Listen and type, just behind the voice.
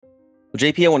Well,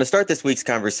 JP, I want to start this week's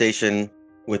conversation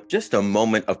with just a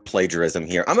moment of plagiarism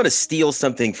here. I'm going to steal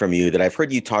something from you that I've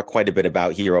heard you talk quite a bit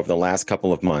about here over the last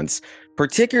couple of months,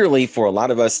 particularly for a lot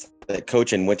of us that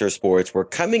coach in winter sports. We're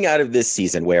coming out of this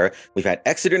season where we've had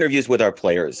exit interviews with our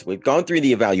players. We've gone through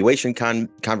the evaluation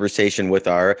conversation with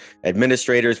our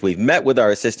administrators. We've met with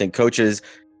our assistant coaches.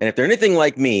 And if they're anything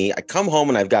like me, I come home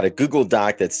and I've got a Google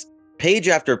Doc that's page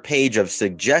after page of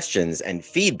suggestions and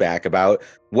feedback about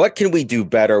what can we do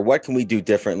better? What can we do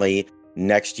differently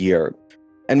next year?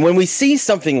 And when we see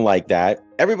something like that,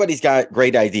 everybody's got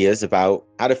great ideas about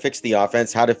how to fix the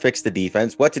offense, how to fix the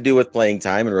defense, what to do with playing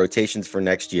time and rotations for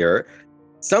next year.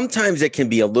 Sometimes it can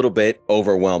be a little bit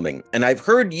overwhelming. And I've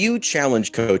heard you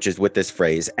challenge coaches with this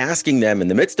phrase, asking them in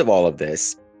the midst of all of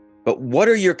this, but what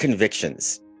are your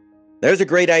convictions? There's a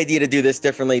great idea to do this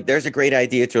differently. There's a great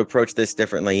idea to approach this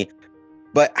differently.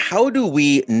 But how do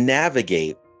we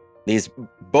navigate these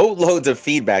boatloads of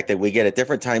feedback that we get at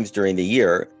different times during the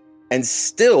year and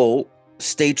still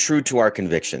stay true to our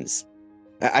convictions?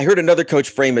 I heard another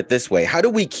coach frame it this way. How do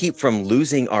we keep from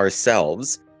losing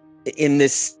ourselves in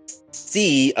this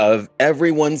sea of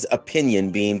everyone's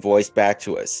opinion being voiced back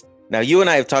to us? Now, you and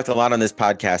I have talked a lot on this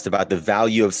podcast about the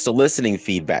value of soliciting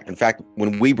feedback. In fact,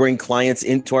 when we bring clients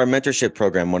into our mentorship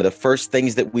program, one of the first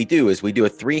things that we do is we do a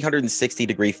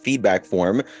 360-degree feedback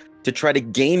form to try to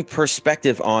gain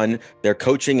perspective on their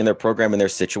coaching and their program and their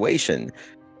situation.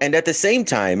 And at the same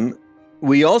time,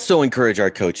 we also encourage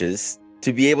our coaches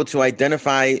to be able to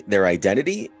identify their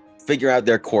identity, figure out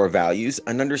their core values,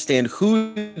 and understand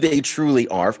who they truly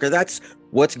are, because that's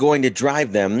what's going to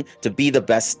drive them to be the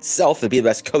best self, to be the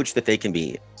best coach that they can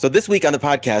be. So this week on the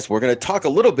podcast, we're going to talk a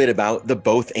little bit about the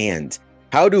both and.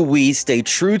 How do we stay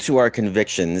true to our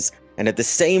convictions and at the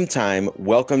same time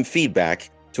welcome feedback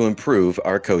to improve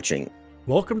our coaching?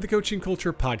 Welcome to the Coaching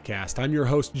Culture Podcast. I'm your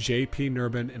host, JP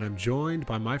Nurbin, and I'm joined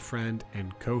by my friend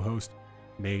and co-host,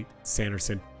 Nate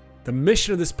Sanderson. The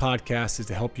mission of this podcast is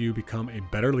to help you become a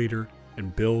better leader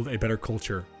and build a better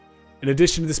culture. In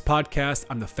addition to this podcast,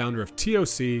 I'm the founder of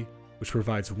TOC, which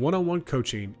provides one-on-one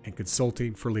coaching and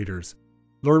consulting for leaders.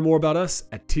 Learn more about us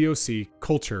at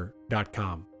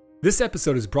tocculture.com. This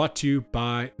episode is brought to you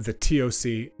by the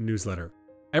TOC newsletter.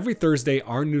 Every Thursday,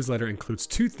 our newsletter includes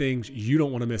two things you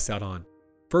don't want to miss out on.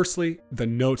 Firstly, the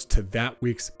notes to that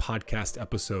week's podcast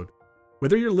episode.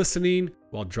 Whether you're listening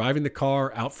while driving the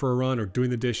car, out for a run, or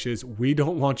doing the dishes, we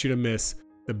don't want you to miss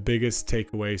the biggest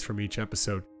takeaways from each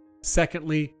episode.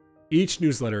 Secondly, each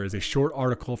newsletter is a short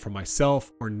article from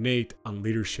myself or Nate on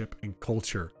leadership and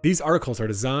culture. These articles are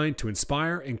designed to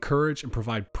inspire, encourage, and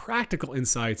provide practical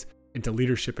insights into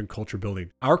leadership and culture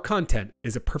building. Our content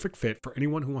is a perfect fit for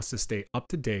anyone who wants to stay up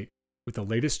to date with the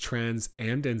latest trends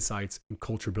and insights in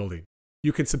culture building.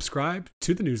 You can subscribe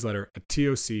to the newsletter at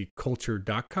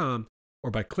tocculture.com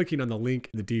or by clicking on the link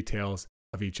in the details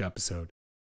of each episode.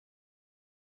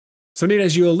 So Nate,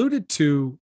 as you alluded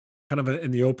to kind of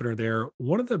in the opener there,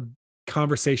 one of the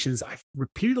conversations I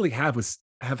repeatedly have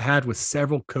had with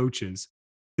several coaches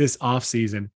this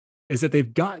offseason is that they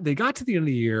got to the end of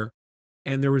the year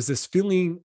and there was this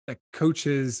feeling that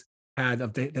coaches had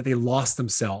that they lost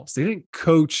themselves. They didn't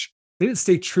coach. They didn't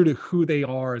stay true to who they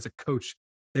are as a coach.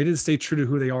 They didn't stay true to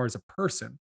who they are as a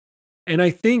person. And I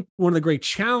think one of the great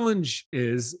challenge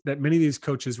is that many of these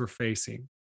coaches were facing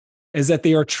is that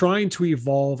they are trying to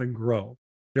evolve and grow.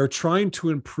 They're trying to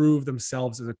improve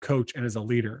themselves as a coach and as a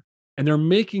leader. And they're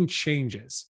making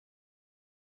changes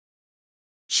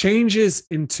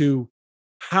into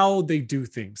how they do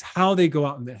things, how they go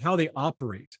out and how they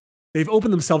operate. They've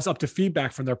opened themselves up to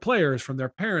feedback from their players, from their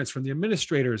parents, from the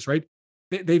administrators, right?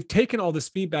 They've taken all this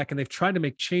feedback and they've tried to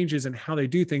make changes in how they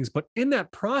do things. But in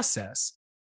that process,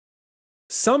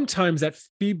 sometimes that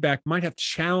feedback might have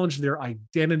challenged their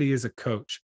identity as a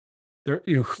coach,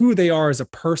 who they are as a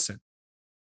person.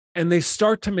 And they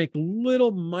start to make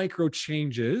little micro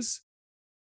changes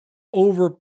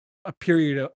over a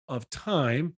period of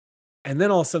time. And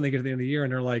then all of a sudden they get to the end of the year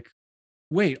and they're like,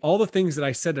 wait, all the things that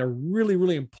I said are really,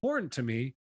 really important to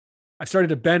me, I've started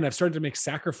to bend, I've started to make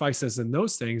sacrifices in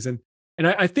those things. And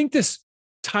I think this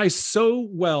ties so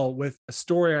well with a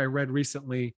story I read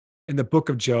recently in the Book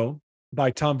of Joe by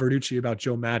Tom Verducci about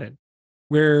Joe Madden,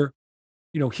 where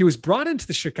he was brought into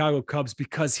the Chicago Cubs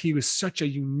because he was such a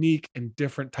unique and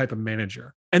different type of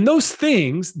manager. And those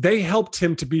things, they helped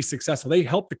him to be successful. They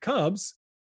helped the Cubs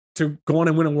to go on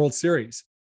and win a World Series.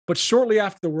 But shortly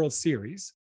after the World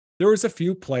Series, there was a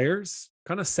few players,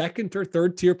 kind of second or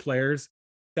third tier players,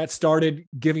 that started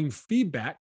giving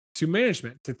feedback to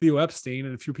management, to Theo Epstein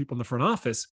and a few people in the front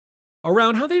office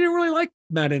around how they didn't really like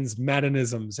Madden's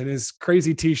Maddenisms and his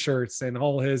crazy t-shirts and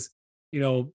all his,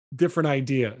 different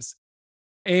ideas.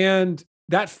 And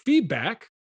that feedback,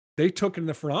 they took it in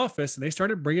the front office and they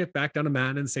started bringing it back down to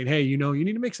Madden and saying, hey, you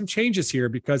need to make some changes here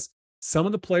because some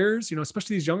of the players,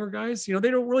 especially these younger guys, they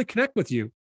don't really connect with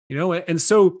you, and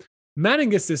so Madden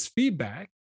gets this feedback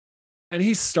and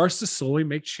he starts to slowly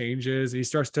make changes. He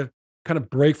starts to kind of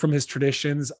break from his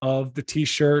traditions of the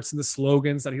t-shirts and the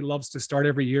slogans that he loves to start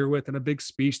every year with and a big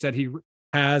speech that he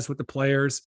has with the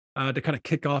players to kind of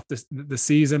kick off the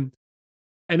season.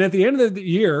 And at the end of the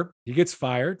year, he gets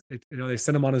fired. They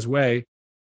send him on his way.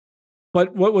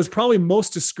 But what was probably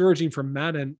most discouraging for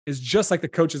Madden is just like the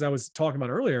coaches I was talking about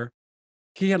earlier,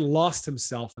 he had lost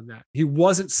himself in that. He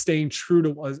wasn't staying true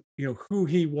to who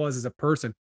he was as a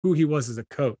person, who he was as a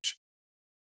coach.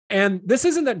 And this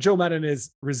isn't that Joe Madden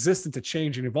is resistant to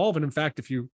change and evolve. And in fact, if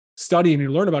you study and you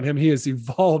learn about him, he has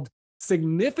evolved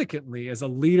significantly as a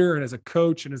leader and as a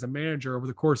coach and as a manager over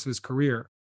the course of his career.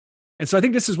 And so I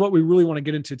think this is what we really want to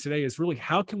get into today is really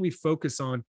how can we focus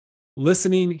on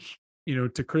listening,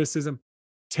 to criticism,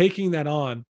 taking that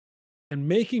on and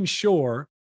making sure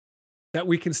that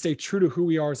we can stay true to who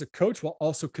we are as a coach while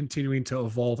also continuing to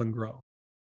evolve and grow.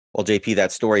 Well, JP,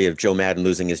 that story of Joe Madden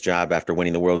losing his job after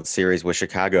winning the World Series with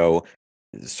Chicago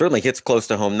certainly hits close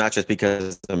to home, not just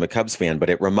because I'm a Cubs fan, but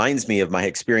it reminds me of my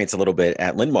experience a little bit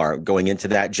at Linmar, going into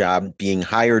that job, being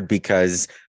hired because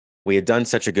we had done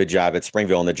such a good job at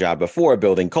Springville in the job before,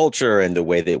 building culture and the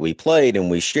way that we played and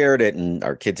we shared it and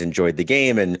our kids enjoyed the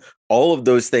game. And all of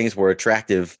those things were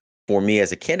attractive for me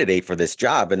as a candidate for this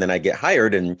job. And then I get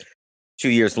hired, and 2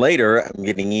 years later, I'm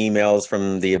getting emails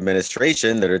from the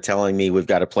administration that are telling me we've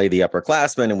got to play the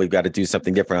upperclassmen and we've got to do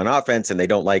something different on offense. And they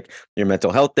don't like your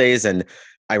mental health days. And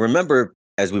I remember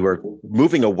as we were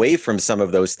moving away from some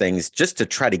of those things, just to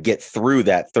try to get through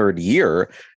that third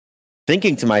year,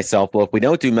 thinking to myself, well, if we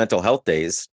don't do mental health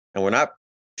days and we're not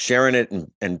sharing it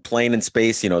and playing in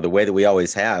space, the way that we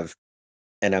always have,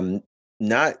 and I'm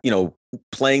not,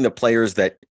 playing the players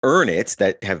that earn it,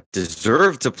 that have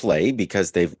deserved to play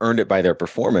because they've earned it by their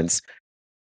performance,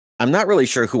 I'm not really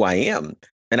sure who I am.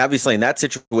 And obviously in that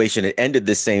situation, it ended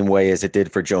the same way as it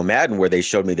did for Joe Madden, where they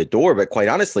showed me the door. But quite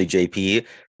honestly, JP,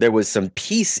 there was some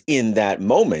peace in that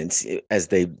moment as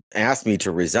they asked me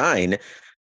to resign,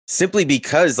 simply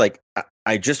because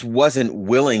I just wasn't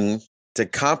willing to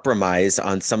compromise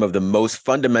on some of the most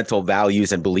fundamental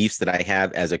values and beliefs that I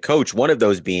have as a coach. One of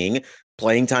those being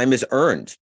playing time is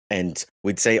earned. And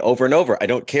we'd say over and over, I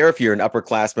don't care if you're an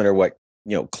upperclassman or what,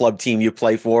 club team you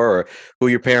play for or who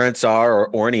your parents are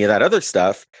or any of that other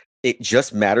stuff. It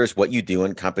just matters what you do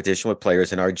in competition with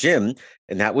players in our gym.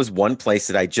 And that was one place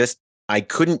that I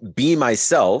couldn't be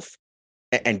myself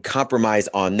and compromise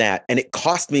on that. And it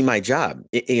cost me my job,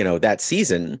 that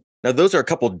season. Now, those are a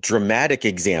couple dramatic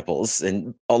examples.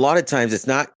 And a lot of times it's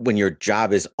not when your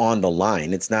job is on the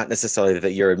line. It's not necessarily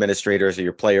that your administrators or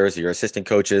your players or your assistant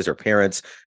coaches or parents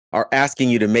are asking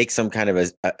you to make some kind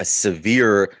of a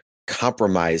severe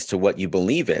compromise to what you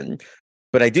believe in.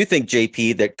 But I do think,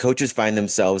 JP, that coaches find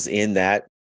themselves in that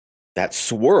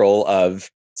swirl of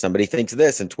somebody thinks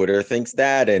this and Twitter thinks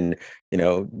that. And,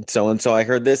 so-and-so, I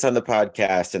heard this on the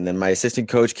podcast. And then my assistant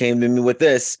coach came to me with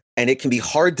this. And it can be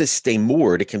hard to stay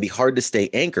moored. It can be hard to stay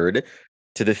anchored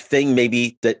to the thing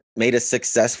maybe that made us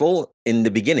successful in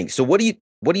the beginning. So what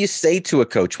do you say to a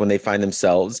coach when they find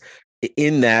themselves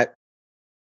in that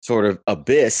sort of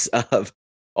abyss of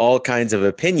all kinds of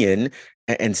opinion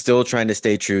and still trying to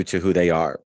stay true to who they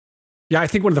are? Yeah, I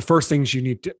think one of the first things you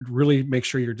need to really make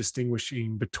sure you're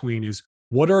distinguishing between is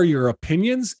what are your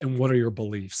opinions and what are your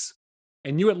beliefs?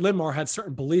 And you at Linmar had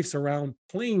certain beliefs around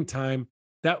playing time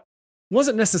that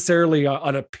wasn't necessarily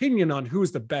an opinion on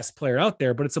who's the best player out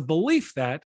there, but it's a belief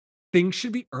that things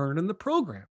should be earned in the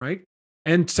program, right?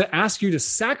 And to ask you to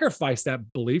sacrifice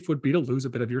that belief would be to lose a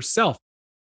bit of yourself.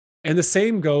 And the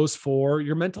same goes for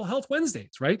your mental health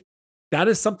Wednesdays, right? That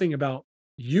is something about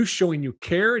you showing you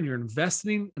care and you're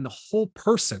investing in the whole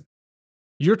person.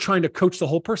 You're trying to coach the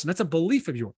whole person. That's a belief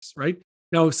of yours, right?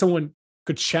 Now, if someone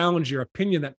could challenge your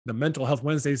opinion that the mental health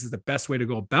Wednesdays is the best way to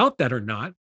go about that or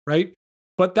not, right?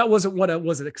 But that wasn't what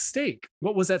was at stake.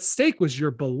 What was at stake was your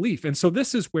belief. And so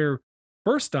this is where,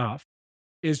 first off,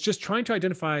 is just trying to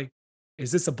identify,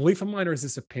 is this a belief of mine or is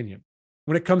this opinion?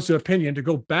 When it comes to opinion, to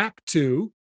go back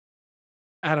to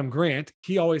Adam Grant,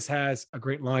 he always has a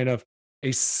great line of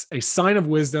a sign of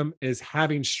wisdom is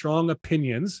having strong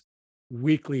opinions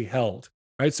weakly held,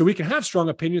 right? So we can have strong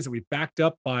opinions that we backed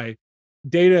up by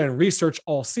data and research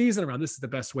all season around this is the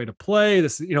best way to play.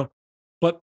 This is,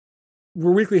 but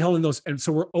we're weakly held in those. And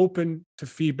so we're open to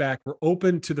feedback. We're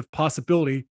open to the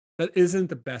possibility that isn't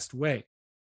the best way.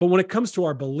 But when it comes to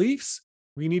our beliefs,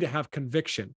 we need to have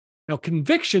conviction. Now,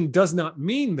 conviction does not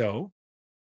mean, though,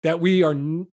 that we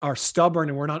are stubborn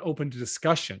and we're not open to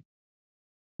discussion.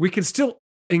 We can still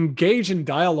engage in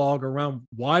dialogue around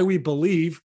why we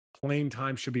believe playing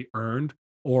time should be earned,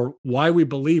 or why we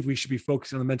believe we should be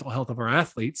focusing on the mental health of our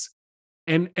athletes,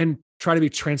 and try to be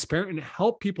transparent and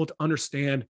help people to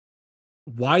understand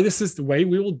why this is the way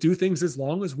we will do things as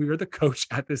long as we are the coach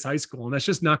at this high school. And that's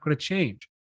just not going to change.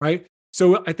 Right.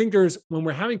 So I think when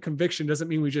we're having conviction, doesn't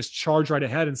mean we just charge right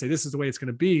ahead and say, this is the way it's going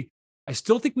to be. I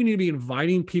still think we need to be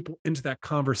inviting people into that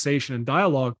conversation and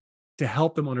dialogue to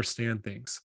help them understand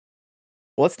things.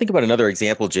 Well, let's think about another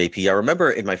example, JP. I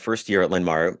remember in my first year at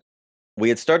Linn-Mar, we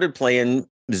had started playing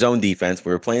zone defense.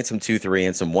 We were playing some 2-3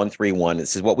 and some 1-3-1.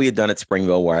 This is what we had done at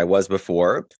Springville, where I was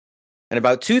before. And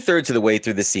about 2/3 of the way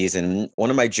through the season, one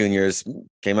of my juniors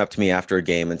came up to me after a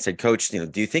game and said, Coach, do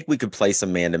you think we could play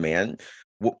some man-to-man?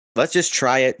 Let's just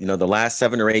try it. The last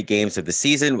 7 or 8 games of the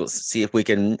season, we'll see if we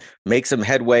can make some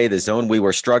headway. The zone we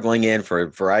were struggling in for a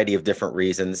variety of different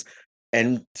reasons.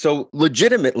 And so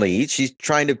legitimately, she's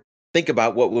trying to think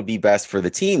about what would be best for the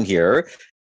team here.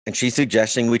 And she's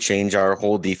suggesting we change our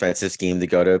whole defensive scheme to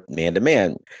go to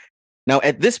man-to-man. Now,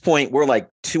 at this point, we're like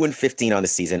 2-15 on the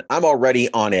season. I'm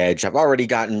already on edge. I've already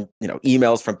gotten,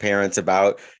 emails from parents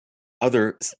about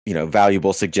other,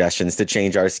 valuable suggestions to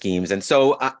change our schemes. And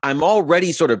so I'm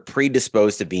already sort of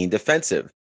predisposed to being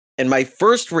defensive. And my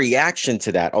first reaction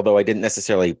to that, although I didn't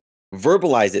necessarily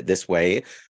verbalize it this way,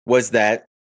 was that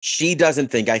she doesn't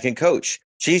think I can coach.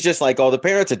 She's just like all the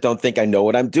parents that don't think I know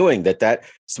what I'm doing, that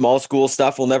small school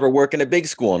stuff will never work in a big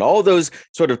school. And all those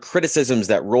sort of criticisms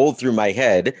that rolled through my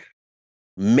head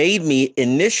made me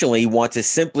initially want to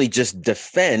simply just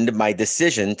defend my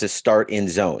decision to start in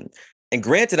zone. And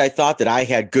granted, I thought that I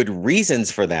had good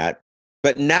reasons for that.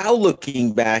 But now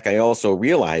looking back, I also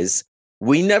realize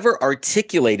we never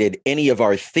articulated any of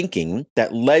our thinking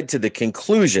that led to the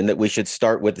conclusion that we should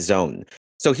start with zone.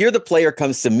 So here the player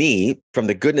comes to me from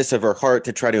the goodness of her heart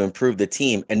to try to improve the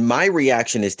team. And my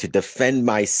reaction is to defend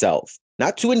myself,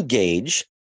 not to engage,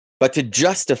 but to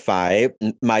justify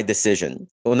my decision.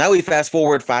 Well, now we fast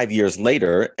forward 5 years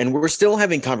later, and we're still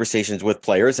having conversations with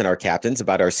players and our captains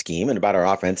about our scheme and about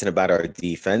our offense and about our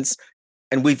defense.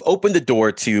 And we've opened the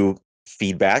door to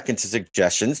feedback and to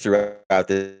suggestions throughout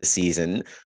the season.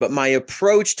 But my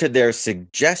approach to their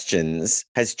suggestions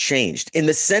has changed in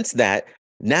the sense that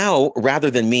now,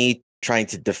 rather than me trying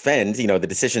to defend, the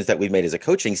decisions that we've made as a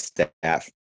coaching staff,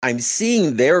 I'm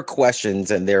seeing their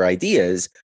questions and their ideas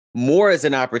more as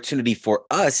an opportunity for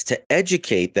us to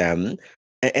educate them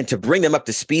and to bring them up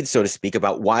to speed, so to speak,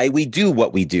 about why we do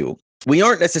what we do. We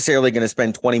aren't necessarily going to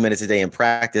spend 20 minutes a day in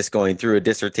practice going through a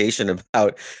dissertation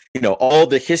about, all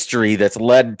the history that's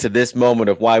led to this moment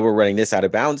of why we're running this out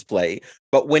of bounds play.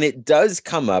 But when it does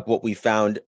come up, what we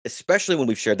found, especially when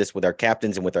we've shared this with our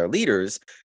captains and with our leaders,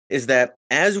 is that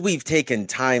as we've taken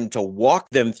time to walk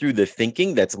them through the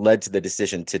thinking that's led to the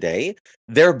decision today,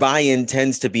 their buy-in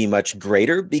tends to be much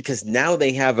greater because now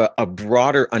they have a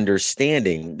broader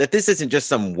understanding that this isn't just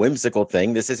some whimsical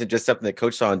thing. This isn't just something that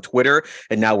coach saw on Twitter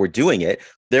and now we're doing it.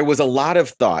 There was a lot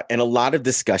of thought and a lot of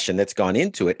discussion that's gone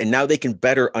into it, and now they can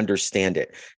better understand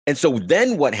it. And so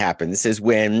then what happens is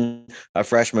when a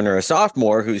freshman or a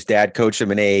sophomore whose dad coached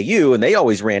them in AAU and they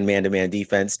always ran man-to-man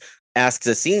defense asks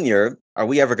a senior, are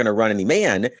we ever going to run any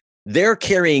man? They're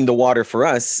carrying the water for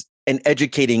us and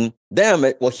educating them.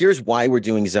 Well, here's why we're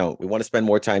doing zone. We want to spend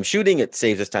more time shooting. It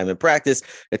saves us time in practice,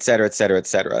 et cetera, et cetera, et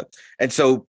cetera. And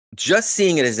so just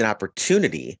seeing it as an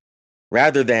opportunity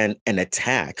rather than an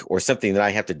attack or something that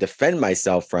I have to defend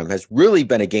myself from has really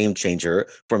been a game changer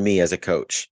for me as a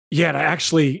coach. Yeah, and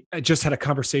I just had a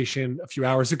conversation a few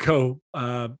hours ago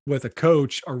with a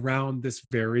coach around this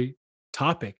very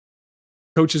topic.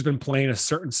 Coach has been playing a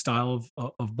certain style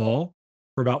of ball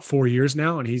for about 4 years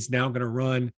now, and he's now going to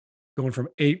run going from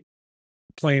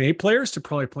playing 8 players to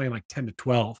probably playing like 10 to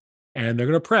 12. And they're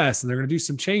going to press and they're going to do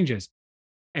some changes.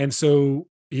 And so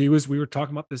we were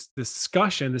talking about this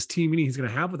discussion, this team meeting he's going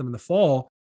to have with them in the fall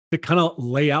to kind of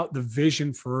lay out the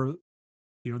vision for,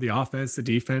 the offense, the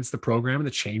defense, the program, and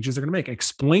the changes they're going to make, and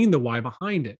explain the why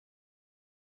behind it.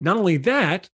 Not only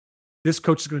that, this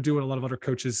coach is going to do what a lot of other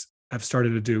coaches have started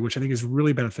to do, which I think is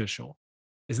really beneficial,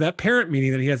 is that parent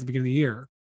meeting that he has at the beginning of the year.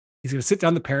 He's going to sit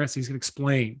down with the parents. He's going to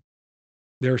explain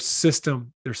their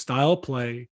system, their style of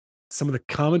play, some of the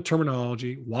common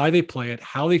terminology, why they play it,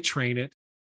 how they train it,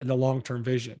 and the long-term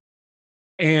vision.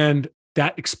 And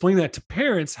that explaining that to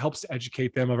parents helps to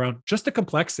educate them around just the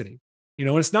complexity. And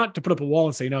it's not to put up a wall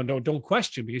and say, no, don't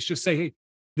question me. It's just say, hey,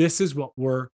 this is what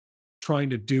we're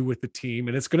trying to do with the team.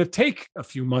 And it's going to take a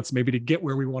few months maybe to get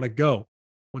where we want to go.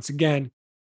 Once again,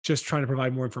 just trying to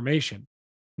provide more information.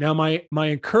 Now, my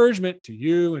encouragement to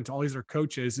you and to all these other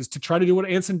coaches is to try to do what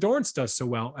Anson Dorrance does so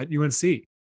well at UNC.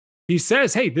 He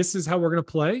says, hey, this is how we're going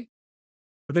to play.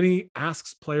 But then he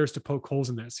asks players to poke holes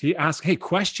in this. He asks, hey,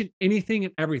 question anything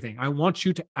and everything. I want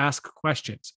you to ask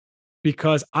questions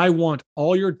because I want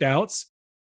all your doubts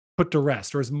put to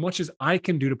rest, or as much as I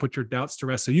can do to put your doubts to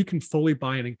rest so you can fully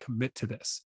buy in and commit to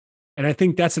this. And I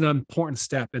think that's an important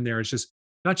step in there. It's just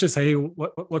not just, hey,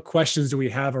 what questions do we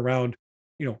have around,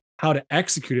 how to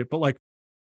execute it, but like,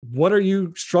 what are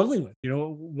you struggling with?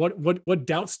 What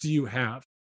doubts do you have?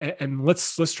 And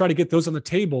let's try to get those on the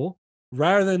table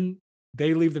rather than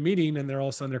they leave the meeting and they're all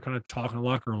of a sudden they're kind of talking in the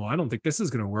locker room. Well, I don't think this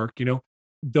is going to work.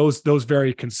 Those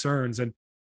very concerns. And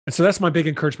so that's my big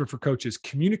encouragement for coaches.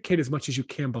 Communicate as much as you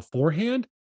can beforehand,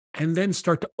 and then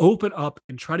start to open up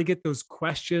and try to get those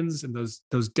questions and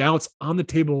those doubts on the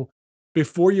table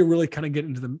before you really kind of get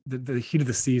into the heat of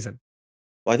the season.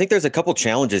 Well, I think there's a couple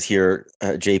challenges here,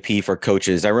 JP, for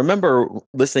coaches. I remember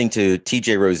listening to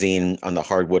TJ Rosine on the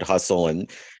Hardwood Hustle, and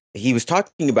he was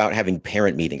talking about having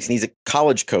parent meetings. And he's a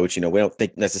college coach. We don't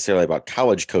think necessarily about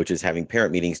college coaches having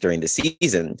parent meetings during the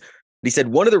season. But he said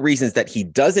one of the reasons that he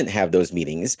doesn't have those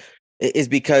meetings is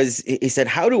because he said,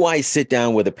 how do I sit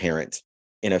down with a parent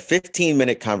in a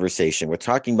 15-minute conversation? We're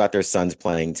talking about their son's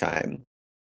playing time.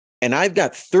 And I've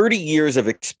got 30 years of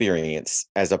experience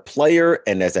as a player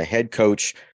and as a head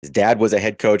coach. His dad was a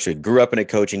head coach who grew up in a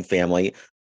coaching family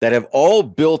that have all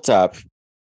built up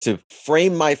to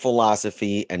frame my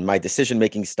philosophy and my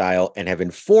decision-making style and have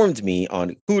informed me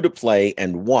on who to play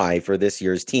and why for this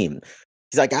year's team.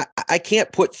 He's like, I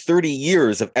can't put 30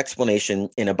 years of explanation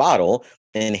in a bottle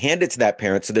and hand it to that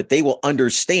parent so that they will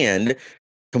understand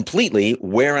completely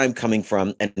where I'm coming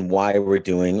from and why we're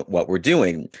doing what we're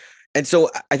doing. And so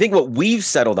I think what we've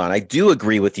settled on, I do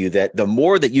agree with you that the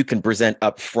more that you can present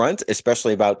up front,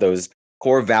 especially about those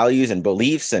core values and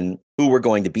beliefs and who we're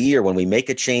going to be, or when we make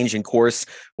a change in course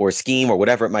or scheme or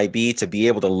whatever it might be, to be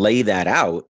able to lay that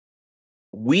out,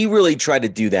 we really try to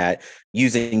do that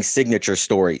using signature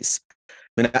stories.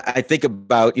 I mean, I think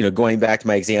about, going back to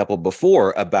my example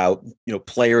before about,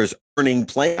 players earning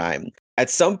play time. At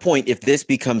some point, if this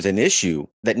becomes an issue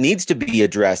that needs to be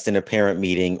addressed in a parent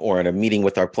meeting or in a meeting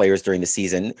with our players during the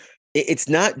season, it's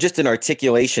not just an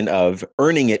articulation of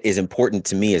earning it is important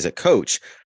to me as a coach.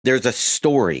 There's a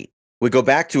story. We go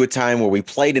back to a time where we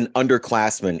played an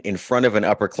underclassman in front of an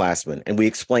upperclassman, and we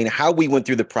explain how we went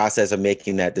through the process of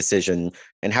making that decision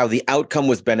and how the outcome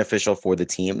was beneficial for the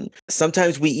team.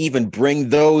 Sometimes we even bring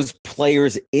those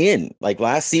players in. Like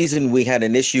last season, we had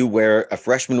an issue where a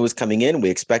freshman was coming in.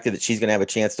 We expected that she's going to have a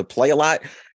chance to play a lot.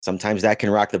 Sometimes that can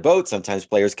rock the boat. Sometimes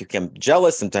players can become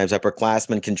jealous. Sometimes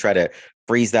upperclassmen can try to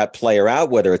freeze that player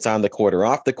out, whether it's on the court or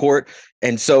off the court.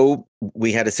 And so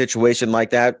we had a situation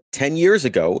like that 10 years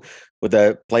ago with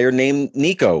a player named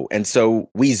Nico. And so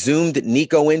we zoomed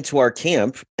Nico into our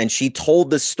camp, and she told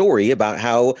the story about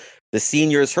how the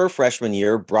seniors her freshman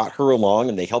year brought her along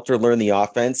and they helped her learn the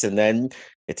offense. And then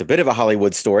it's a bit of a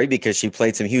Hollywood story because she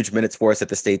played some huge minutes for us at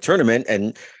the state tournament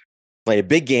and played a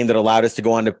big game that allowed us to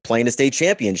go on to play in a state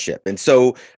championship. And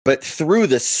so, but through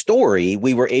the story,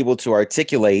 we were able to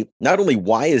articulate not only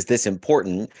why is this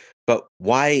important, but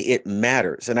why it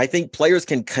matters. And I think players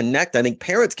can connect. I think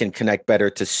parents can connect better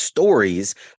to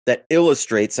stories that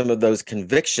illustrate some of those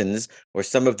convictions or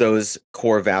some of those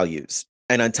core values.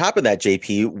 And on top of that,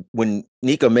 JP, when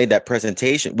Nico made that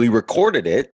presentation, we recorded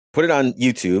it, put it on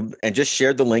YouTube, and just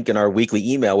shared the link in our weekly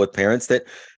email with parents that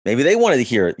maybe they wanted to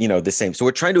hear, the same. So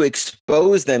we're trying to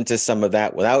expose them to some of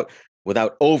that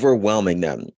without overwhelming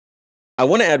them. I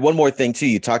want to add one more thing too.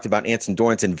 You talked about Anson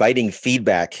Dorrance inviting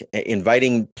feedback,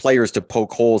 inviting players to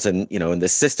poke holes in the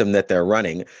system that they're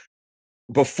running.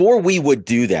 Before we would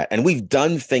do that, and we've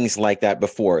done things like that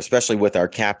before, especially with our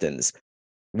captains,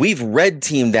 we've red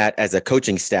teamed that as a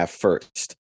coaching staff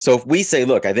first. So if we say,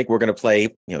 look, I think we're going to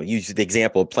play, use the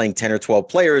example of playing 10 or 12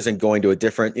 players and going to a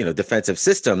different, defensive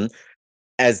system,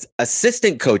 as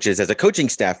assistant coaches, as a coaching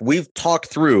staff, we've talked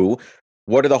through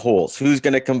what are the holes, who's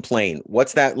going to complain,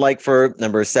 what's that like for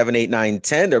numbers 7, 8, 9,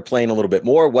 10, they're playing a little bit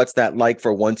more. What's that like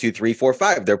for 1, 2, 3, 4,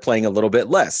 5, they're playing a little bit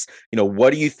less.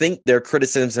 What do you think their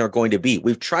criticisms are going to be?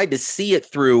 We've tried to see it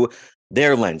through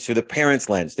their lens, through the parents'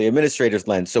 lens, the administrator's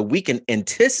lens, so we can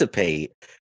anticipate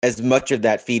as much of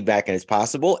that feedback as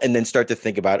possible and then start to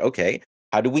think about, okay,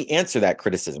 how do we answer that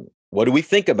criticism? What do we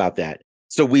think about that?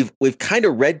 So we've kind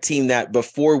of red teamed that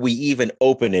before we even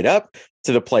open it up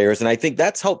to the players. And I think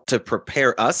that's helped to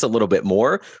prepare us a little bit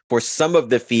more for some of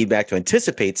the feedback, to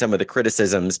anticipate some of the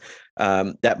criticisms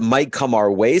that might come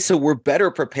our way. So we're better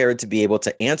prepared to be able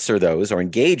to answer those or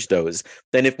engage those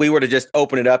than if we were to just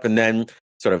open it up and then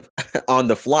sort of on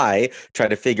the fly try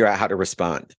to figure out how to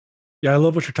respond. Yeah, I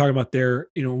love what you're talking about there.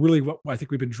 Really what I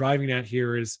think we've been driving at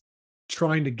here is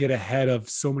trying to get ahead of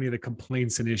so many of the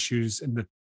complaints and issues and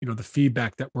the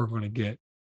feedback that we're going to get.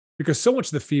 Because so much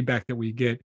of the feedback that we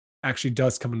get actually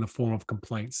does come in the form of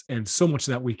complaints, and so much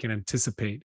that we can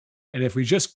anticipate. And if we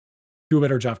just do a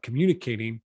better job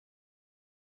communicating,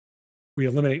 we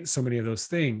eliminate so many of those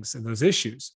things and those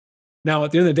issues. Now,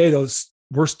 at the end of the day,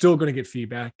 we're still going to get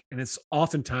feedback, and it's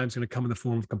oftentimes going to come in the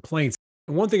form of complaints.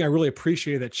 And one thing I really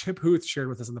appreciated that Chip Huth shared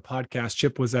with us in the podcast.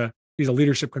 Chip he's a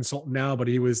leadership consultant now, but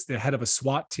he was the head of a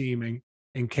SWAT team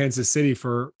in Kansas City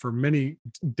for many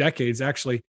decades,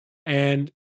 actually.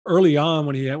 And early on,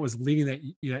 when he was leading that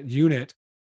unit,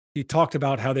 he talked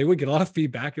about how they would get a lot of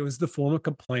feedback. It was the form of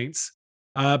complaints,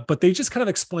 but they just kind of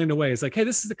explained away. It's like, hey,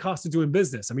 this is the cost of doing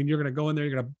business. I mean, you're going to go in there,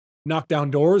 you're going to knock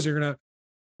down doors, you're going to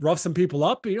rough some people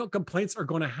up. Complaints are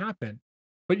going to happen.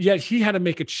 But yet he had to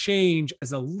make a change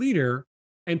as a leader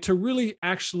and to really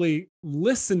actually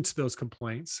listen to those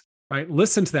complaints, right?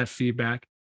 Listen to that feedback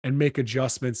and make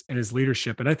adjustments in his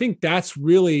leadership. And I think that's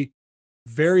really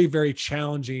very, very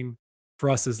challenging for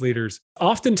us as leaders.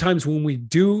 Oftentimes when we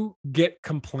do get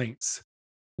complaints,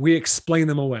 we explain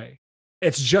them away.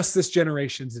 It's just this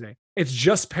generation today. It's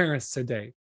just parents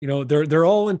today. They're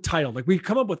all entitled. Like, we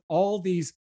come up with all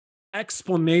these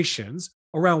explanations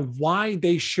around why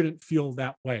they shouldn't feel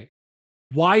that way,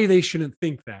 why they shouldn't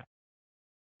think that.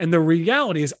 And the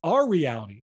reality is our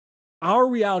reality. Our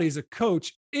reality as a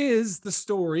coach is the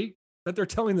story that they're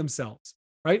telling themselves,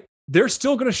 right? They're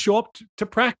still going to show up to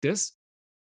practice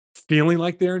feeling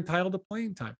like they're entitled to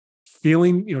playing time,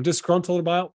 feeling, disgruntled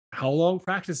about how long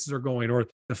practices are going, or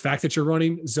the fact that you're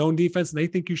running zone defense and they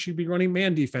think you should be running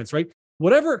man defense, right?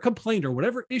 Whatever complaint or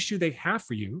whatever issue they have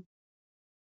for you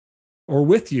or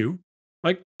with you,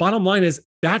 like, bottom line is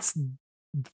that's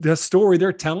the story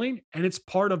they're telling, and it's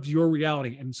part of your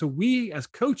reality. And so we as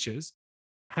coaches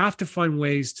have to find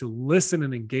ways to listen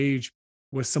and engage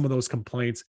with some of those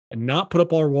complaints and not put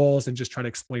up our walls and just try to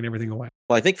explain everything away.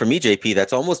 Well, I think for me, JP,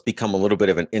 that's almost become a little bit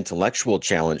of an intellectual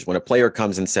challenge. When a player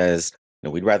comes and says,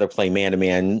 we'd rather play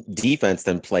man-to-man defense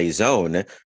than play zone,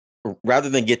 rather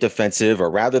than get defensive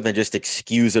or rather than just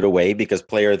excuse it away, because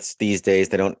players these days,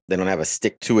 they don't have a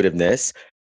stick-to-itiveness.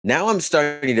 Now I'm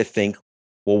starting to think,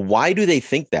 well, why do they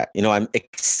think that? I'm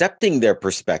accepting their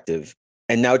perspective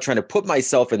and now trying to put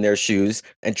myself in their shoes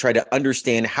and try to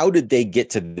understand, how did they get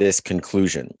to this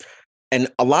conclusion? And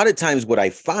a lot of times what I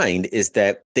find is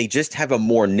that they just have a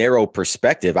more narrow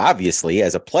perspective, obviously,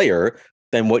 as a player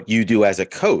than what you do as a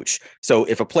coach. So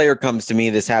if a player comes to me,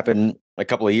 this happened a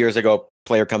couple of years ago,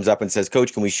 player comes up and says,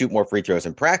 Coach, can we shoot more free throws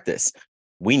in practice?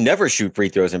 We never shoot free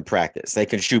throws in practice. They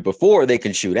can shoot before, they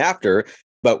can shoot after,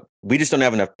 but we just don't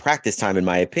have enough practice time, in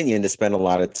my opinion, to spend a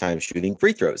lot of time shooting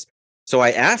free throws. So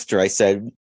I asked her, I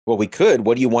said, well, we could.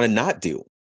 What do you want to not do?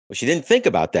 Well, she didn't think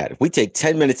about that. If we take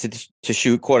 10 minutes to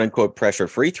shoot quote unquote pressure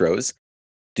free throws,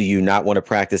 do you not want to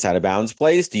practice out of bounds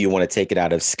plays? Do you want to take it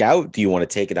out of scout? Do you want to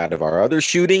take it out of our other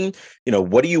shooting?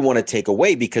 What do you want to take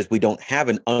away? Because we don't have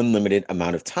an unlimited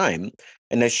amount of time.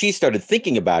 And as she started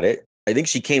thinking about it, I think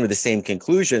she came to the same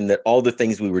conclusion that all the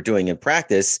things we were doing in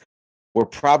practice were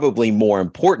probably more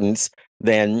important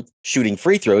than shooting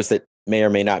free throws that may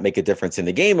or may not make a difference in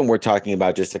the game. And we're talking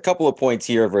about just a couple of points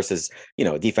here versus,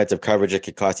 defensive coverage that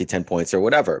could cost you 10 points or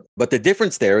whatever. But the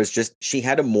difference there is just she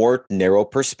had a more narrow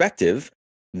perspective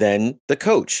than the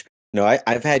coach.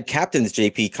 I've had captains,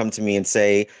 JP, come to me and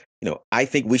say, I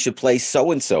think we should play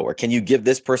so-and-so, or can you give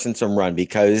this person some run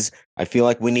because I feel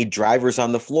like we need drivers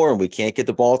on the floor and we can't get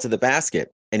the ball to the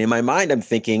basket. And in my mind, I'm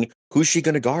thinking, who's she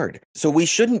going to guard? So we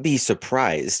shouldn't be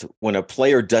surprised when a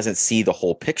player doesn't see the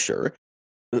whole picture.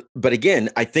 But again,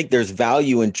 I think there's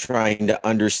value in trying to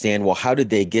understand, well, how did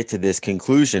they get to this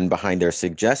conclusion behind their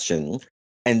suggestion?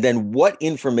 And then what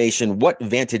information, what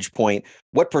vantage point,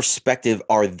 what perspective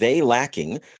are they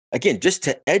lacking? Again, just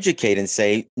to educate and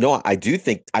say, no, I do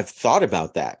think I've thought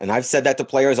about that. And I've said that to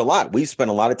players a lot. We've spent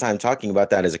a lot of time talking about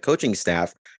that as a coaching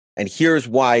staff. And here's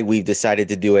why we've decided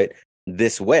to do it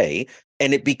this way.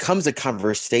 And it becomes a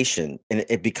conversation, and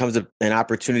it becomes an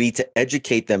opportunity to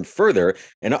educate them further.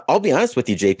 And I'll be honest with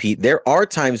you, JP, there are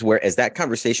times where as that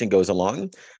conversation goes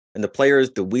along and the players,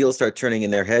 the wheels start turning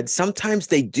in their heads, sometimes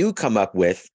they do come up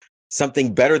with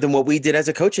something better than what we did as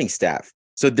a coaching staff.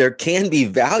 So there can be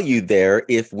value there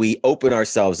if we open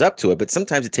ourselves up to it, but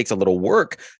sometimes it takes a little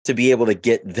work to be able to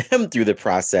get them through the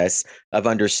process of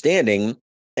understanding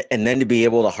and then to be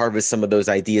able to harvest some of those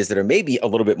ideas that are maybe a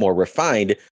little bit more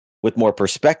refined with more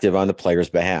perspective on the player's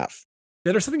behalf.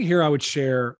 Yeah, there's something here I would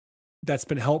share that's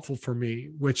been helpful for me,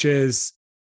 which is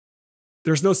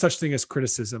there's no such thing as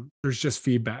criticism. There's just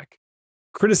feedback.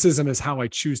 Criticism is how I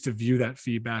choose to view that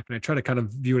feedback. And I try to kind of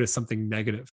view it as something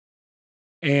negative.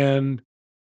 And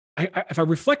if I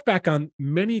reflect back on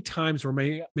many times where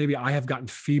maybe I have gotten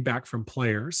feedback from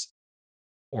players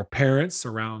or parents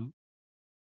around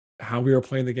how we were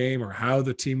playing the game or how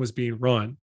the team was being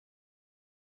run,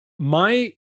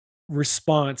 my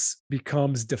response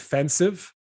becomes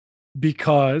defensive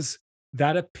because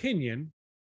that opinion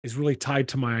is really tied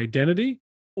to my identity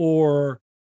or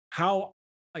how,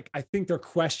 like, I think they're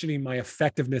questioning my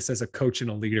effectiveness as a coach and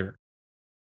a leader,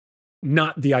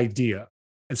 not the idea.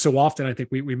 And so often I think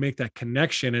we make that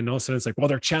connection, and all of a sudden it's like, well,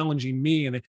 they're challenging me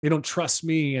and they don't trust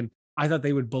me. And I thought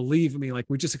they would believe me. Like,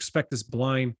 we just expect this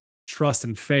blind trust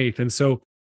and faith. And so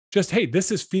just, hey,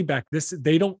 this is feedback.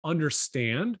 They don't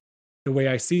understand the way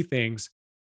I see things,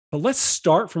 but let's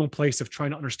start from a place of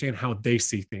trying to understand how they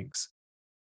see things.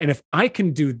 And if I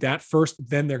can do that first,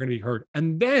 then they're going to be heard.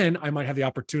 And then I might have the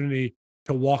opportunity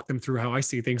to walk them through how I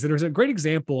see things. And there's a great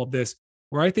example of this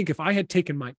where I think if I had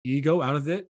taken my ego out of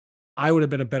it, I would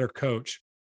have been a better coach.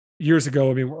 Years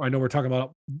ago, I mean, I know we're talking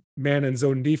about man and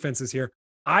zone defenses here.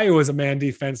 I was a man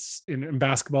defense in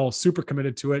basketball, super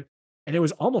committed to it. And it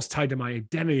was almost tied to my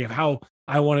identity of how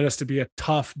I wanted us to be a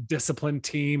tough, disciplined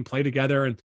team, play together.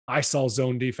 And I saw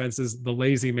zone defenses, the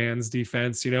lazy man's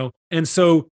defense, And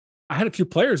so I had a few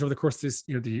players over the course of this,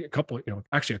 a couple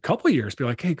of years be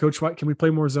like, hey, coach, what, can we play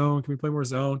more zone? Can we play more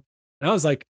zone? And I was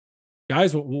like,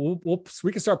 guys,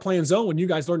 we can start playing zone when you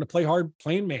guys learn to play hard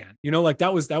playing man.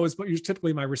 That was what was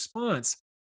typically my response.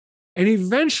 And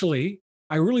eventually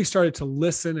I really started to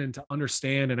listen and to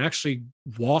understand and actually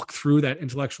walk through that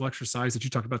intellectual exercise that you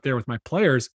talked about there with my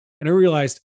players. And I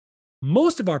realized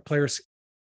most of our players,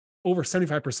 over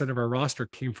 75% of our roster,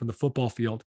 came from the football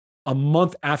field a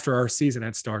month after our season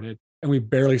had started, and we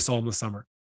barely saw them this summer.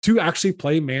 To actually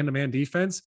play man-to-man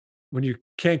defense when you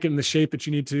can't get in the shape that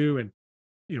you need to, and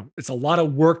it's a lot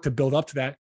of work to build up to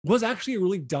that, was actually a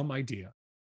really dumb idea.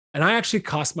 And I actually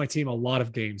cost my team a lot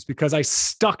of games because I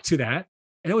stuck to that,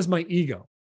 and it was my ego,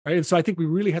 right? And so I think we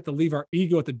really have to leave our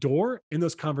ego at the door in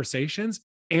those conversations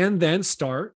and then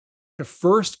start to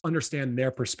first understand their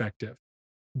perspective.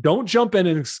 Don't jump in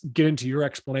and get into your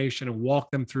explanation and walk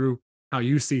them through how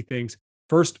you see things.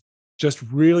 First, just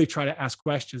really try to ask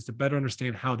questions to better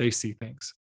understand how they see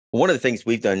things. One of the things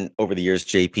we've done over the years,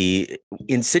 JP,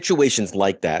 in situations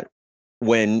like that,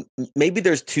 when maybe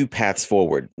there's two paths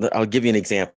forward. I'll give you an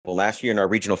example. Last year in our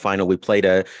regional final, we played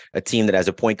a team that has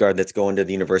a point guard that's going to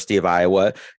the University of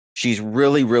Iowa. She's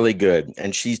really, really good.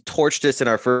 And she's torched us in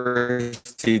our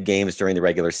first two games during the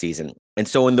regular season. And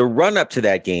so in the run up to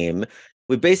that game,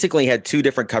 we basically had two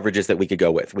different coverages that we could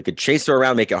go with. We could chase her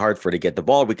around, make it hard for her to get the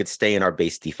ball. We could stay in our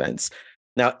base defense.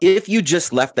 Now, if you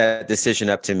just left that decision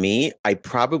up to me, I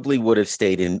probably would have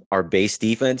stayed in our base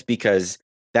defense because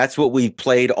that's what we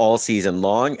played all season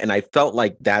long. And I felt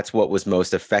like that's what was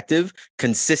most effective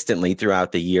consistently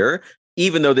throughout the year,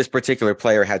 even though this particular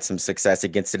player had some success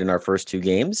against it in our first two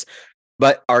games.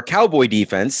 But our Cowboy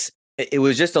defense, it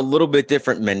was just a little bit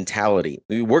different mentality.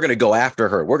 We're going to go after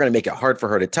her. We're going to make it hard for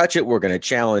her to touch it. We're going to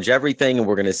challenge everything. And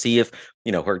we're going to see if,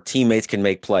 her teammates can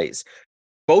make plays.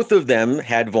 Both of them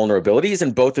had vulnerabilities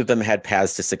and both of them had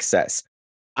paths to success.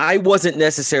 I wasn't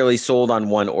necessarily sold on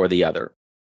one or the other.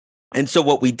 And so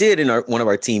what we did in one of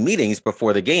our team meetings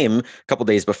before the game, a couple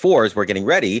days before, as we're getting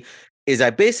ready, is I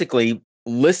basically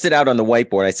listed out on the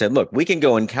whiteboard. I said, look, we can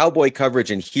go in Cowboy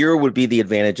coverage and here would be the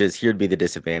advantages. Here would be the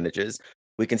disadvantages.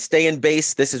 We can stay in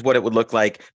base. This is what it would look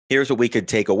like. Here's what we could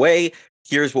take away.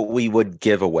 Here's what we would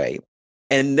give away.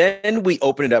 And then we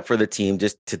open it up for the team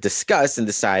just to discuss and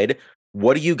decide,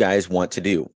 what do you guys want to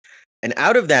do? And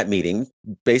out of that meeting,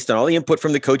 based on all the input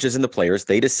from the coaches and the players,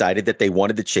 they decided that they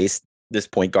wanted to chase this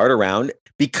point guard around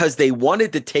because they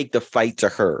wanted to take the fight to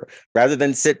her. Rather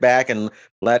than sit back and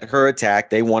let her attack,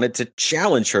 they wanted to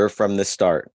challenge her from the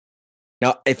start.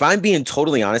 Now, if I'm being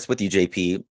totally honest with you,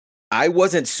 JP, I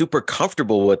wasn't super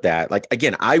comfortable with that. Like,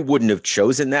 again, I wouldn't have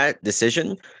chosen that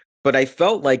decision, but I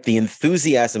felt like the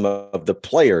enthusiasm of the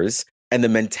players and the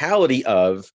mentality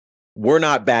of, we're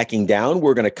not backing down,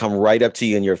 we're going to come right up to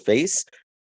you in your face,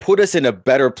 put us in a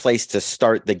better place to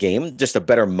start the game, just a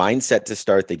better mindset to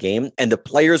start the game. And the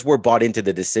players were bought into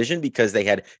the decision because they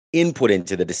had input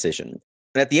into the decision.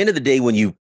 And at the end of the day, when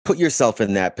you put yourself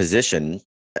in that position,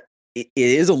 it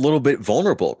is a little bit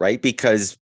vulnerable, right?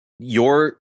 Because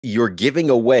you're giving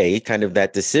away kind of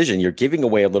that decision. You're giving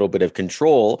away a little bit of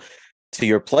control to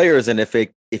your players, and if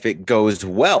it goes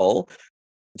well,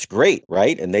 it's great,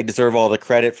 right? And they deserve all the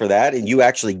credit for that. And you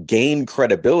actually gain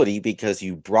credibility because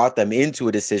you brought them into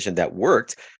a decision that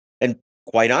worked. And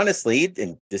quite honestly,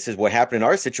 and this is what happened in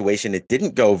our situation, it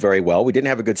didn't go very well. We didn't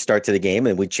have a good start to the game,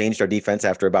 and we changed our defense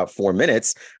after about 4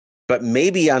 minutes. But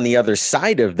maybe on the other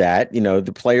side of that,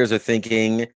 the players are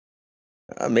thinking,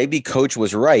 maybe coach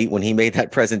was right when he made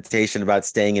that presentation about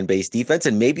staying in base defense.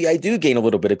 And maybe I do gain a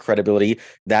little bit of credibility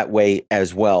that way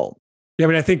as well. Yeah, I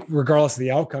mean, I think regardless of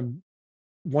the outcome,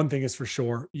 one thing is for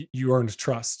sure, you earned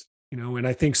trust, and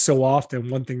I think so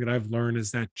often one thing that I've learned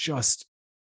is that just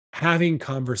having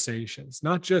conversations,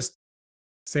 not just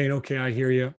saying, okay, I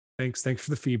hear you. Thanks for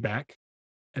the feedback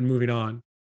and moving on,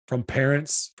 from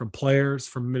parents, from players,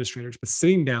 from administrators, but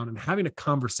sitting down and having a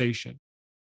conversation,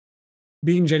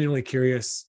 being genuinely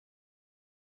curious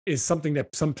is something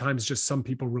that sometimes just some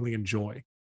people really enjoy. I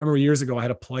remember years ago, I had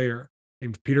a player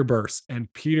named Peter Burse,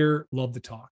 and Peter loved to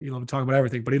talk. He loved to talk about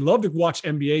everything, but he loved to watch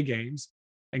NBA games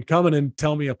and come in and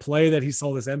tell me a play that he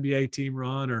saw this NBA team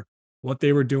run or what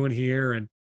they were doing here. And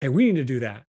hey, we need to do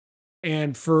that.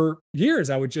 And for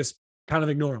years, I would just kind of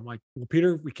ignore him. Like, well,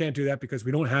 Peter, we can't do that because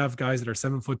we don't have guys that are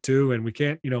 7'2", and we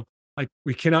can't, like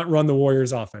we cannot run the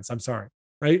Warriors offense. I'm sorry.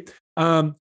 Right.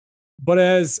 But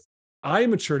as I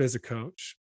matured as a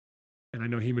coach, and I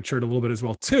know he matured a little bit as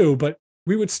well too, but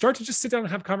we would start to just sit down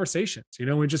and have conversations,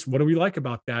 and just, what do we like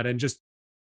about that? And just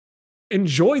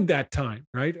enjoyed that time.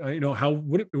 Right. How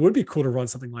would it would be cool to run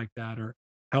something like that, or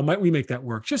how might we make that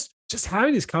work? Just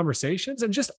having these conversations,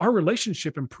 and just our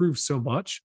relationship improved so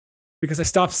much because I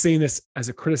stopped seeing this as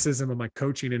a criticism of my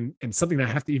coaching and something that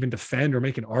I have to even defend or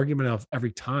make an argument of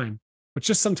every time, but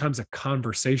just sometimes a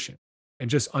conversation and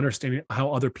just understanding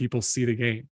how other people see the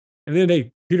game. And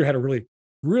then Peter had a really,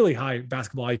 really high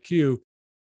basketball IQ.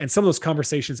 And some of those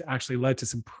conversations actually led to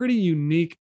some pretty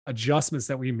unique adjustments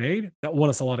that we made that won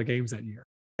us a lot of games that year.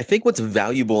 I think what's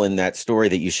valuable in that story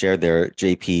that you shared there,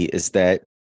 JP, is that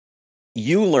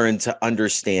you learned to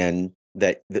understand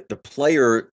that the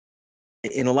player,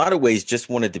 in a lot of ways, just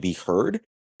wanted to be heard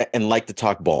and like to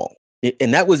talk ball.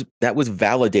 And that was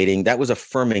validating. That was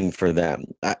affirming for them.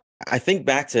 I think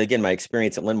back to, again, my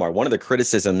experience at Linn-Mar. One of the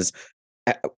criticisms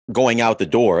going out the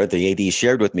door, the AD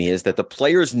shared with me, is that the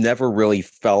players never really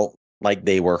felt like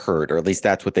they were heard, or at least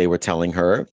that's what they were telling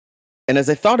her. And as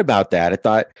I thought about that,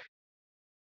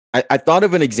 I thought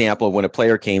of an example when a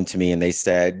player came to me and they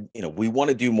said, we want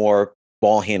to do more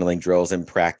ball handling drills in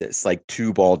practice, like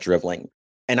 2-ball dribbling.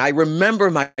 And I remember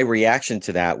my reaction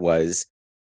to that was,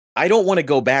 I don't want to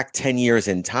go back 10 years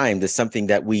in time to something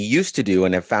that we used to do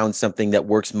and have found something that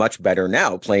works much better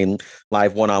now, playing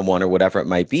live one-on-one or whatever it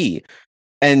might be.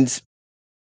 And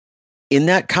in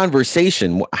that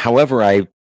conversation, however I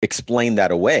explained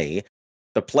that away,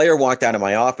 the player walked out of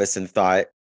my office and thought,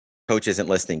 coach isn't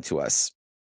listening to us.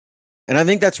 And I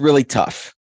think that's really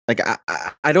tough. Like,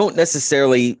 I don't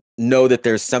necessarily know that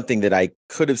there's something that I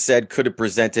could have said, could have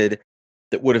presented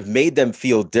that would have made them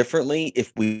feel differently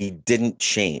if we didn't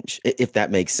change, if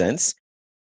that makes sense.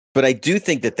 But I do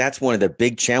think that that's one of the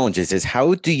big challenges, is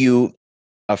how do you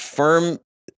affirm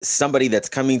somebody that's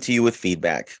coming to you with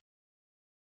feedback,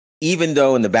 even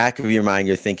though in the back of your mind,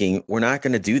 you're thinking, we're not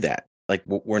going to do that. Like,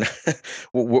 we're not,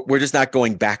 we're just not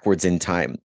going backwards in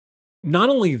time. Not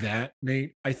only that,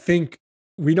 Nate, I think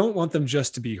we don't want them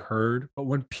just to be heard, but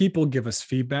when people give us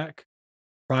feedback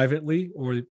privately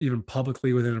or even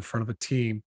publicly within in front of a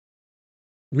team,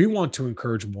 we want to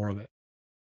encourage more of it,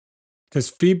 because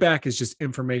feedback is just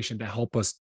information to help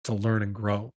us to learn and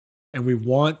grow. And we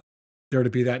want there to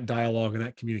be that dialogue and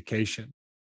that communication.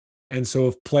 And so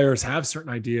if players have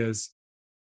certain ideas,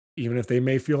 even if they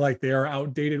may feel like they are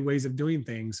outdated ways of doing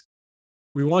things,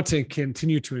 we want to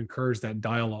continue to encourage that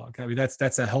dialogue. I mean,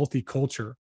 that's a healthy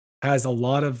culture, has a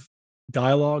lot of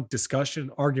dialogue, discussion,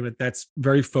 argument that's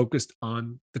very focused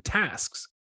on the tasks,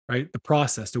 right? The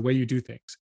process, the way you do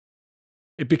things.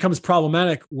 It becomes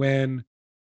problematic when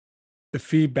the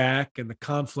feedback and the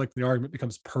conflict, the argument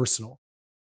becomes personal.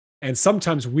 And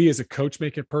sometimes we as a coach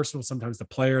make it personal. Sometimes the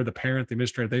player, the parent, the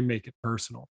administrator, they make it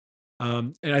personal.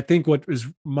 And I think what is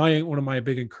one of my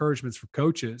big encouragements for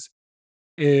coaches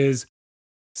is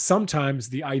sometimes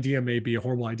the idea may be a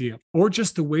horrible idea, or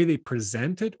just the way they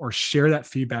present it or share that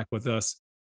feedback with us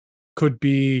could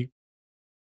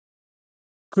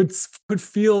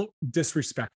feel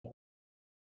disrespectful.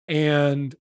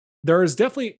 And there is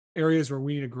definitely areas where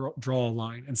we need to draw a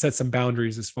line and set some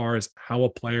boundaries as far as how a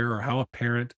player or how a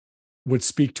parent would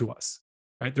speak to us,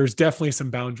 right? There's definitely some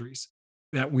boundaries.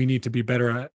 that we need to be better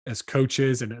at as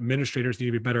coaches, and administrators need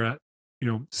to be better at,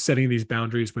 setting these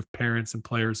boundaries with parents and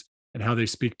players and how they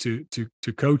speak to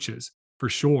coaches, for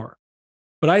sure.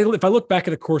 But if I look back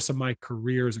at the course of my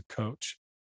career as a coach,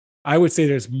 I would say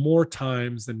there's more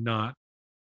times than not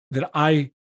that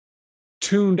I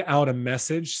tuned out a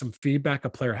message, some feedback a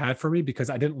player had for me, because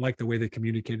I didn't like the way they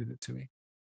communicated it to me.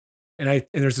 And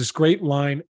there's this great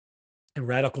line in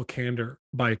Radical Candor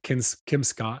by Kim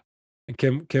Scott. And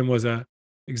Kim was a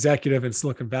executive in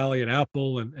Silicon Valley and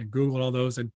Apple and Google and all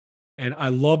those. And I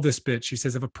love this bit. She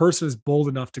says, if a person is bold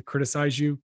enough to criticize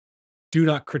you, do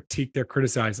not critique their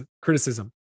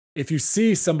criticism. If you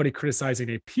see somebody criticizing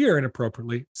a peer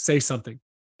inappropriately, say something.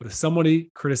 But if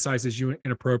somebody criticizes you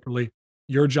inappropriately,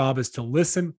 your job is to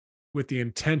listen with the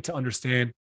intent to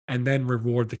understand and then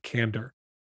reward the candor.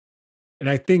 And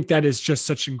I think that is just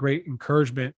such a great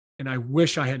encouragement. And I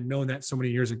wish I had known that so many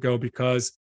years ago,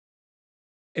 because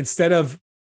instead of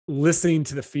listening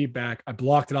to the feedback, I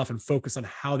blocked it off and focused on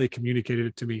how they communicated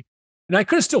it to me. And I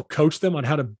could have still coached them on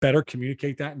how to better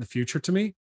communicate that in the future to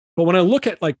me. But when I look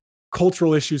at like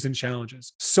cultural issues and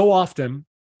challenges, so often,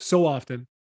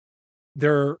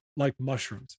 they're like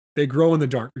mushrooms. They grow in the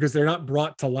dark because they're not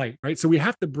brought to light, right? So we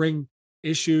have to bring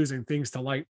issues and things to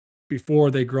light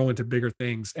before they grow into bigger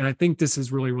things. And I think this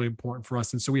is really, really important for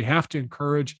us. And so we have to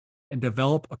encourage and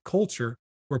develop a culture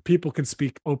where people can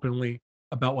speak openly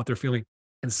about what they're feeling.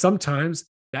 And sometimes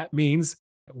that means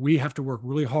that we have to work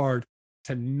really hard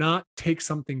to not take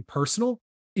something personal,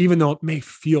 even though it may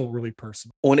feel really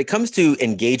personal. When it comes to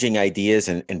engaging ideas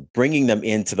and bringing them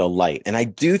into the light, and I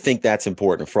do think that's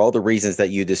important for all the reasons that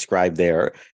you described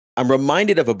there, I'm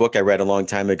reminded of a book I read a long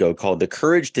time ago called The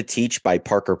Courage to Teach by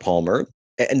Parker Palmer.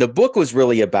 And the book was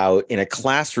really about, in a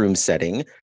classroom setting,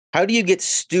 how do you get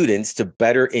students to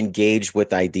better engage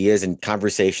with ideas and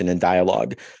conversation and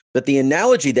dialogue? But the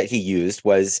analogy that he used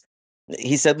was,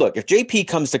 he said, look, if JP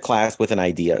comes to class with an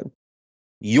idea,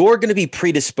 you're going to be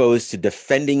predisposed to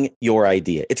defending your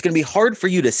idea. It's going to be hard for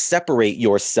you to separate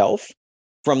yourself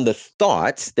from the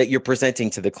thoughts that you're presenting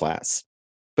to the class.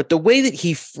 But the way that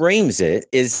he frames it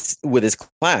is with his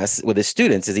class, with his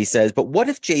students, is he says, but what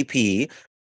if JP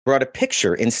brought a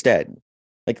picture instead?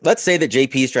 Like, let's say that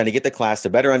JP is trying to get the class to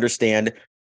better understand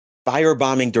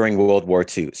firebombing during World War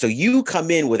II. So you come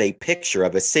in with a picture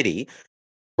of a city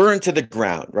burned to the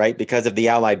ground, right, because of the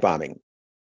Allied bombing.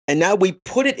 And now we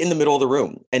put it in the middle of the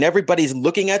room and everybody's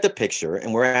looking at the picture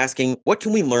and we're asking, what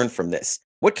can we learn from this?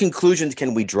 What conclusions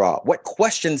can we draw? What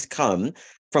questions come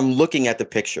from looking at the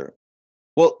picture?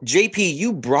 Well, JP,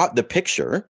 you brought the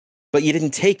picture, but you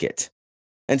didn't take it.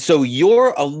 And so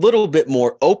you're a little bit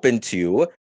more open to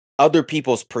other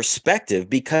people's perspective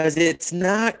because it's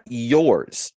not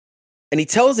yours. And he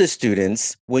tells his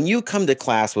students, when you come to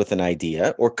class with an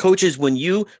idea, or coaches, when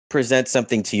you present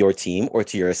something to your team or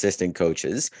to your assistant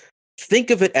coaches, think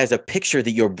of it as a picture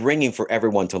that you're bringing for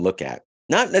everyone to look at.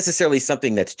 Not necessarily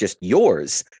something that's just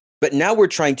yours, but now we're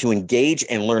trying to engage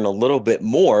and learn a little bit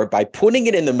more by putting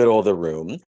it in the middle of the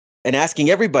room and asking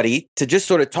everybody to just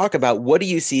sort of talk about, what do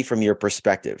you see from your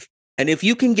perspective? And if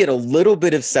you can get a little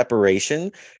bit of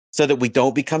separation so that we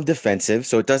don't become defensive,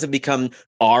 so it doesn't become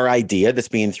our idea that's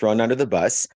being thrown under the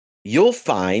bus, you'll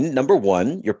find, number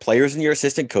one, your players and your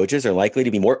assistant coaches are likely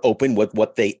to be more open with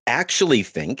what they actually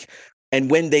think.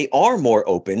 And when they are more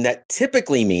open, that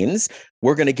typically means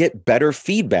we're going to get better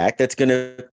feedback that's going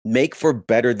to make for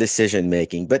better decision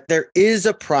making. But there is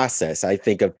a process, I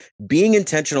think, of being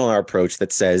intentional in our approach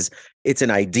that says it's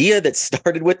an idea that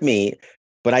started with me,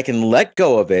 but I can let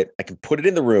go of it. I can put it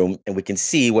in the room and we can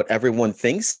see what everyone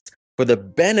thinks for the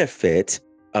benefit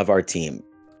of our team.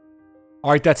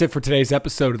 All right, that's it for today's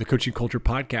episode of the Coaching Culture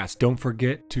Podcast. Don't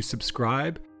forget to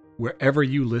subscribe wherever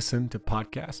you listen to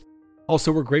podcasts.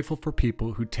 Also, we're grateful for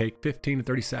people who take 15 to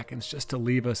 30 seconds just to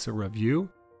leave us a review.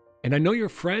 And I know your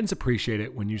friends appreciate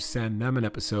it when you send them an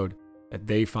episode that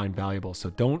they find valuable. So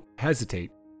don't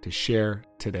hesitate to share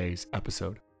today's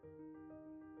episode.